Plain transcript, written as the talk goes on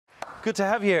Good to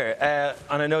have you here.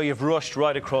 And I know you've rushed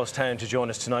right across town to join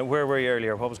us tonight. Where were you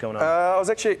earlier? What was going on? I was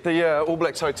actually at the All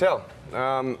Blacks Hotel.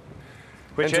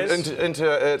 Which is?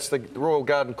 It's the Royal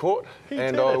Garden Court.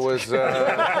 And I was...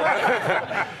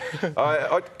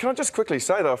 can I just quickly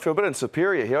say, though, I feel a bit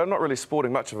insuperior here. I'm not really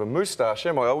sporting much of a moustache,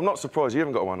 am I? I'm not surprised you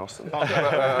haven't got one, Austin.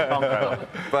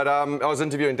 But I was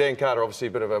interviewing Dan Carter, obviously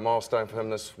a bit of a milestone for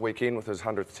him this weekend with his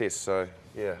 100th test. So,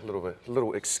 yeah, a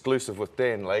little exclusive with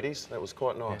Dan, ladies. That was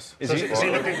quite nice. Is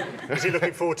he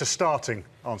looking forward to starting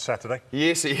on Saturday?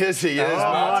 Yes, he is. He is,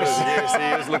 Martin. Yes,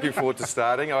 he is looking forward to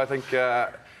starting. I think...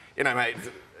 you know, mate,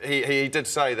 he did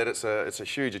say that it's a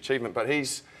huge achievement, but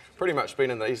he's pretty much been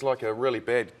in the... He's like a really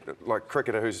bad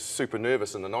cricketer who's super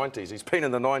nervous in the 90s. He's been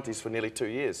in the 90s for nearly 2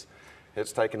 years.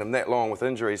 It's taken him that long with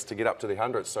injuries to get up to the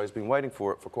 100s, so he's been waiting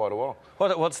for it for quite a while.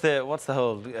 What's the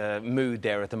whole mood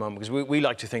there at the moment? Because we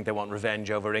like to think they want revenge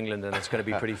over England and it's going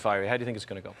to be pretty fiery. How do you think it's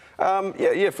going to go?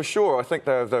 Yeah, for sure. I think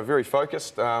they're very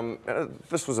focused.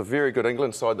 This was a very good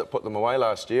England side that put them away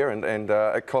last year, and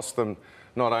it cost them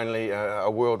not only a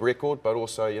world record, but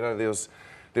also, you know, there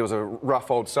was a rough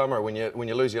old summer when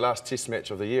you lose your last Test match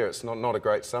of the year. It's not a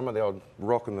great summer. The old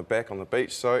rock in the back on the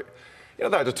beach. So, you know,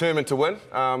 they're determined to win,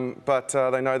 but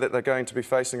they know that they're going to be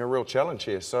facing a real challenge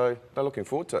here. So they're looking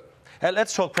forward to it.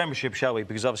 Let's talk Premiership, shall we?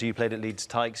 Because obviously you played at Leeds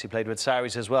Tykes, you played with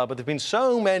Saris as well, but there have been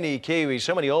so many Kiwis,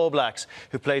 so many All Blacks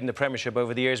who played in the Premiership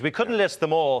over the years. We couldn't list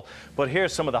them all, but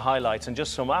here's some of the highlights and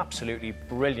just some absolutely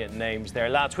brilliant names there.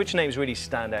 Lads, which names really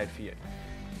stand out for you?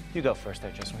 You go first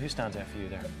there, Justin. Who stands out for you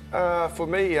there? For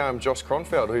me, Josh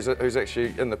Kronfeld, who's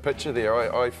actually in the picture there.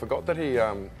 I forgot that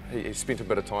he spent a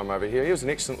bit of time over here. He was an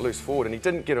excellent loose forward, and he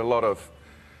didn't get a lot of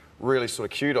really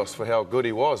sort of kudos for how good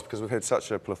he was, because we've had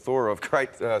such a plethora of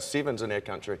great sevens in our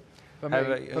country. For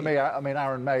me, I mean,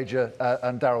 Aaron Major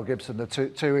and Daryl Gibson, the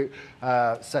two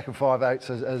second 5/8s,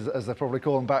 as they probably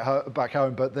call them back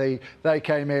home, but they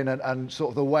came in and sort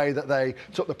of the way that they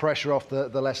took the pressure off the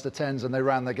Leicester 10s and they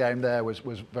ran the game there was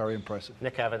very impressive.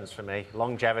 Nick Evans for me,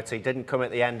 longevity, didn't come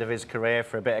at the end of his career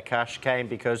for a bit of cash, came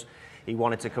because he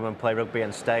wanted to come and play rugby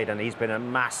and stayed, and he's been a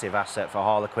massive asset for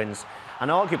Harlequins, and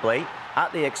arguably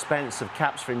at the expense of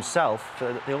caps for himself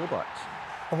for the All Blacks.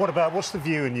 And what's the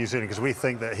view in New Zealand? Because we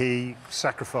think that he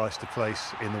sacrificed a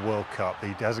place in the World Cup.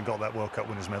 He hasn't got that World Cup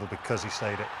winners' medal because he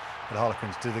stayed at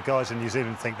Harlequins. Do the guys in New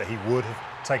Zealand think that he would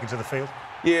have taken to the field?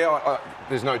 Yeah,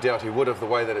 there's no doubt he would have, the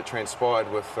way that it transpired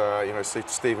with, you know,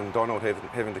 Stephen Donald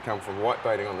having to come from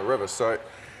whitebaiting on the river. So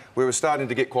we were starting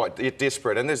to get quite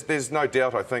desperate. And there's no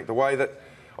doubt, I think, the way that...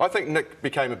 I think Nick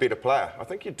became a better player. I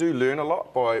think you do learn a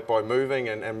lot by moving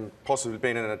and possibly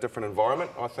being in a different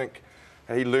environment. I think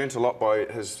he learnt a lot by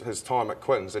his time at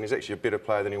Quins, and he's actually a better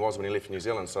player than he was when he left New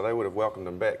Zealand, so they would have welcomed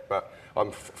him back. But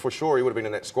for sure he would have been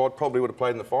in that squad, probably would have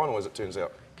played in the final, as it turns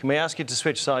out. Can we ask you to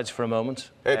switch sides for a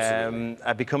moment? Absolutely.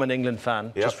 I've become an England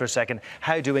fan, just for a second.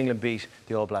 How do England beat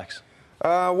the All Blacks?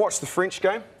 Watch the French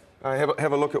game.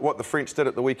 Have a look at what the French did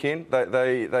at the weekend.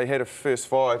 They had a first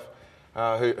five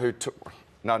who took...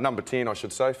 No, number 10, I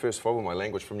should say. First five, my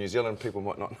language from New Zealand, people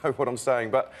might not know what I'm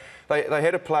saying. But they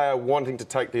had a player wanting to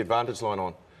take the advantage line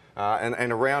on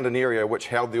and around an area which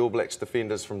held the All Blacks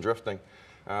defenders from drifting.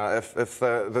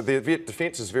 The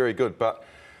defence is very good, but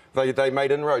they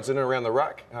made inroads in and around the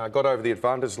ruck, got over the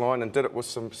advantage line and did it with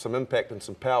some impact and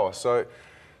some power. So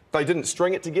they didn't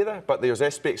string it together, but there's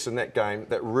aspects in that game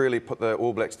that really put the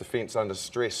All Blacks defence under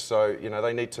stress. So, you know,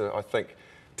 they need to, I think,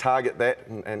 target that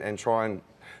and try and...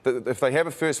 If they have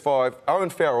a first five, Owen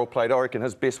Farrell played, I reckon,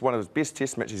 one of his best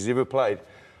Test matches he's ever played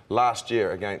last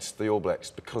year against the All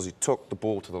Blacks, because he took the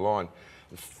ball to the line.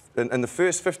 In the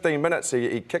first 15 minutes,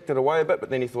 he kicked it away a bit, but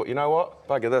then he thought, you know what,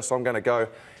 bugger this, I'm going to go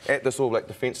at this All Black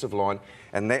defensive line,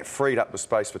 and that freed up the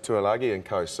space for Tuilagi and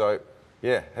co. So,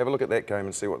 yeah, have a look at that game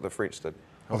and see what the French did.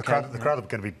 Well, the crowd are going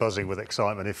to be buzzing with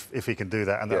excitement if he can do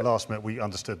that. And that last minute, we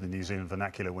understood the New Zealand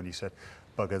vernacular when you said,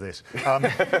 bugger this. But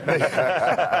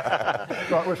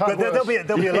there'll be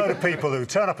a load of people who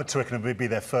turn up at Twickenham, it'll be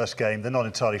their first game, they're not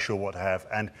entirely sure what to have.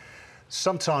 And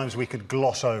sometimes we can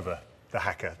gloss over the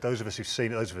haka. Those of us who've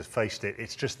seen it, those of us who've faced it,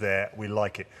 it's just there, we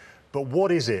like it. But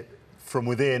what is it from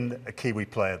within a Kiwi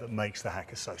player that makes the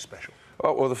haka so special?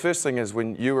 Well, the first thing is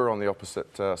when you were on the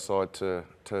opposite side to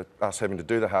us having to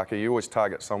do the haka, you always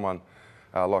target someone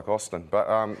like Austin. But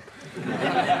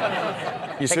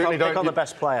you certainly don't... Pick on the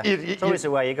best player. It's always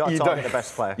the way, you've got to target the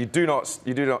best player. You do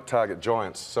not target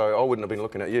giants, so I wouldn't have been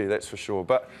looking at you, that's for sure.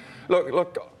 But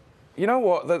look, you know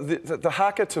what? The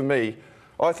haka, to me,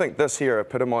 I think this here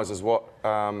epitomises what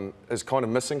is kind of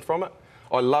missing from it.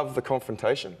 I love the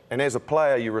confrontation, and as a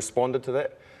player, you responded to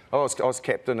that. I was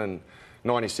captain and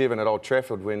 '97 at Old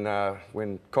Trafford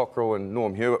when Cockerell and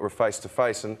Norm Hewitt were face to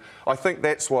face, and I think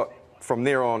that's what from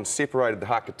there on separated the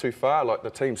haka too far. Like,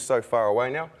 the team's so far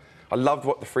away now. I loved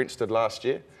what the French did last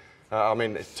year. I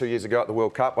mean, 2 years ago at the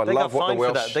World Cup. I love what the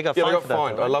Welsh. They got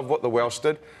fined. I love what the Welsh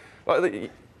did. Like,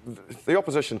 the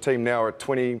opposition team now are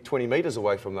 20 metres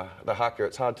away from the haka.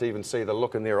 It's hard to even see the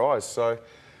look in their eyes. So,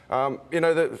 you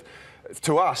know,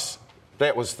 to us,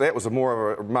 that was a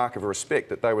more of a mark of respect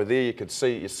that they were there.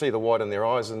 You see the white in their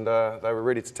eyes, and they were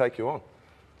ready to take you on.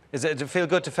 Does it feel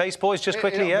good to face, boys? Just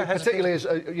quickly, yeah. Particularly as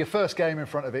your first game in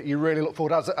front of it, you really look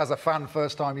forward as a fan.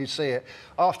 First time you see it.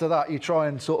 After that, you try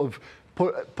and sort of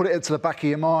put it into the back of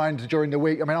your mind during the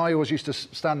week. I mean, I always used to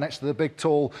stand next to the big,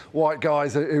 tall, white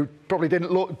guys who probably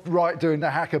didn't look right doing the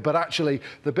haka, but actually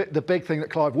the big thing that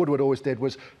Clive Woodward always did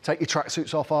was take your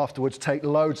tracksuits off afterwards, take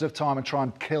loads of time and try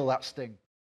and kill that sting.